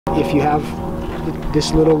if you have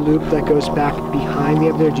this little loop that goes back behind me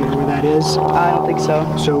up there, do you know where that is? I don't think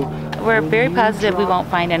so. So we're very positive we won't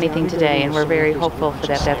find anything today, and we're very hopeful for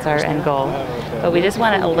that. That's our end goal. But we just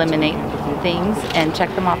want to eliminate things and check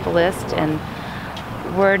them off the list, and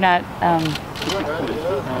we're not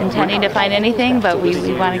intending to find anything, but we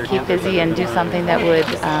want to keep busy and do something that would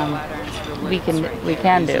we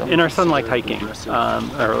can do. And our son liked hiking,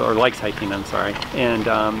 or likes hiking, I'm sorry,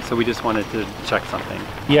 and so we just wanted to check something.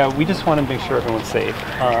 Yeah, we just want to make sure everyone's safe.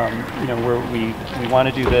 You know, we want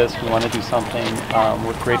to do this, we want to do something.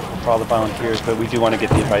 We're grateful for all the volunteers, but we do want to get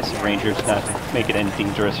the advice of rangers not to make it any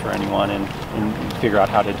dangerous for anyone, and figure out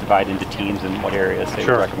how to divide into teams and what areas they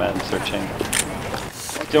would recommend searching.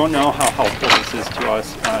 I don't know how helpful this is to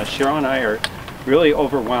us. Cheryl and I are really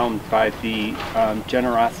overwhelmed by the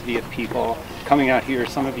generosity of people coming out here.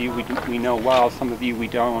 Some of you we know well, some of you we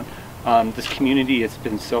don't. This community has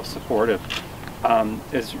been so supportive.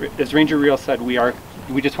 As Ranger Reel said,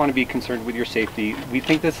 we just want to be concerned with your safety. We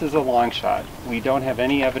think this is a long shot. We don't have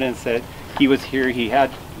any evidence that he was here. He had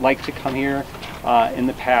liked to come here in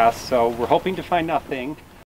the past, so we're hoping to find nothing.